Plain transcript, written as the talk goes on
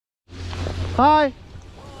Hi.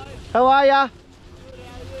 How are ya?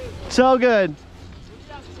 So good.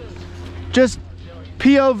 Just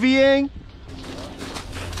POVing.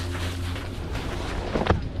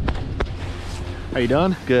 How you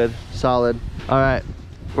doing? Good. Solid. All right.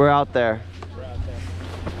 We're out there.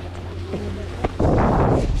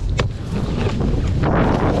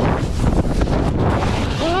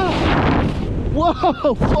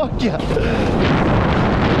 Whoa, fuck yeah.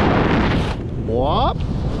 Whoop.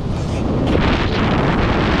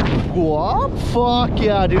 Whoop. Fuck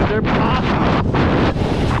yeah, dude, they're popping.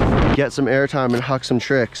 Get some airtime and huck some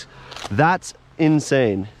tricks. That's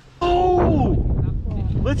insane. Oh!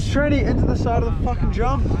 Let's try to into the side of the fucking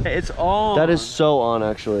jump. It's on. That is so on,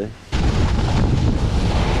 actually.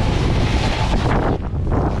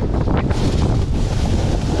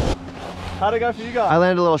 How'd it go for you guys? I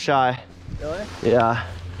landed a little shy. Really? Yeah.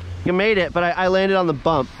 You made it, but I landed on the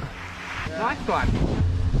bump. Yeah. Nice one.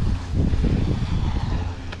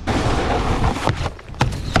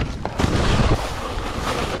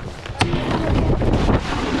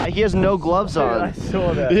 He has no gloves on. Dude, I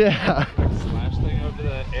saw that. Yeah. Slash thing over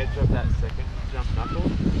the edge of that second jump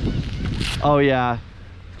knuckle. Oh yeah.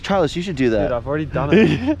 Charles, you should do that. Dude, I've already done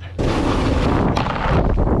it.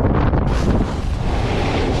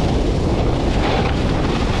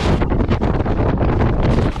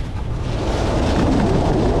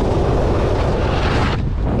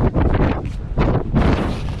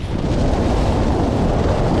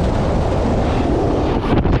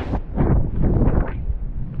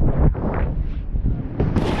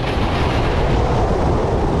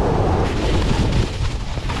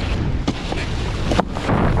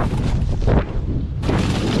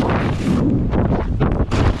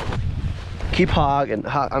 Keep hogging,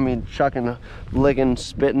 I mean chucking, licking,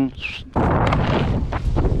 spitting.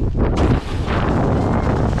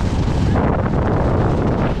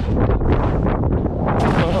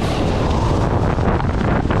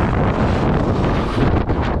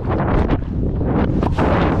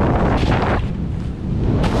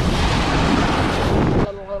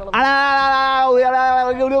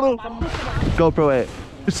 GoPro 8.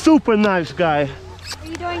 It's super nice, guy. Are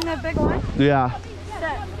you doing the big one? Yeah.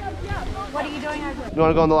 What are you doing over it? You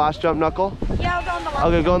want to go on the last jump knuckle? Yeah, I'll go on the last.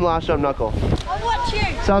 Okay, go on the last jump knuckle. I'll watch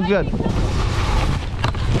you. Sounds good.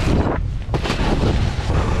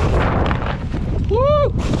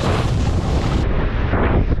 Woo!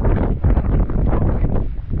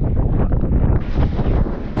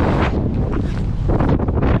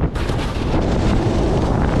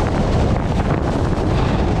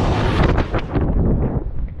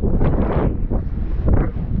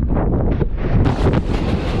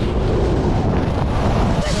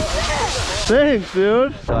 Thanks,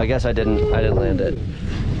 dude. So I guess I didn't land it,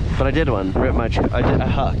 but I did one. Ripped my, I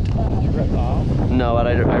hucked. Did you rip the arm? No, but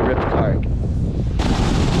I ripped the cart.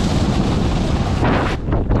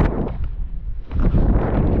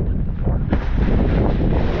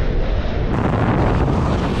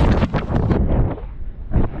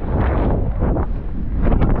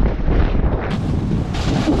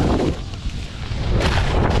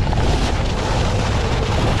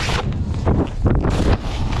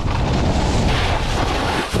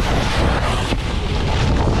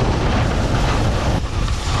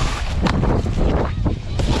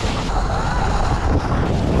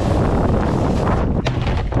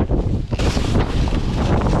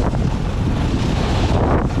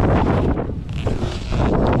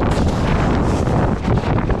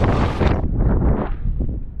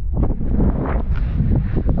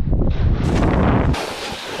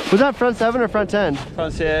 Was that front 7 or front 10?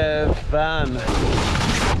 Front 7.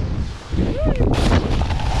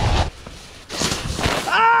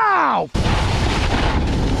 Ow!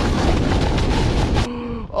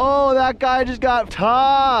 Oh, that guy just got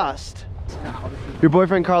tossed. Your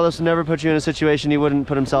boyfriend Carlos would never put you in a situation he wouldn't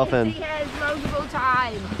put himself in. He has multiple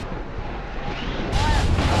times.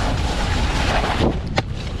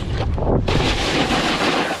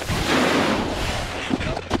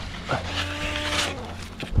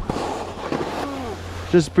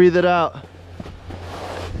 Just breathe it out.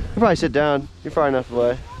 You probably sit down. You're far enough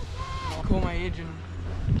away. Call my agent.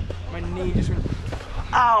 My knee just went.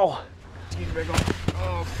 Ow!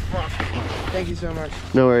 Oh fuck. Thank you so much.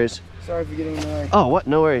 No worries. Sorry for getting in the way. Oh, what?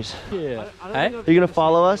 No worries. Yeah. Hey? Are you gonna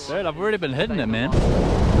follow us? Dude, I've already been hitting it, man.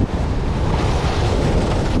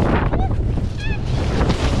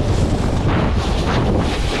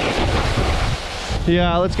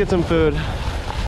 Yeah, let's get some food.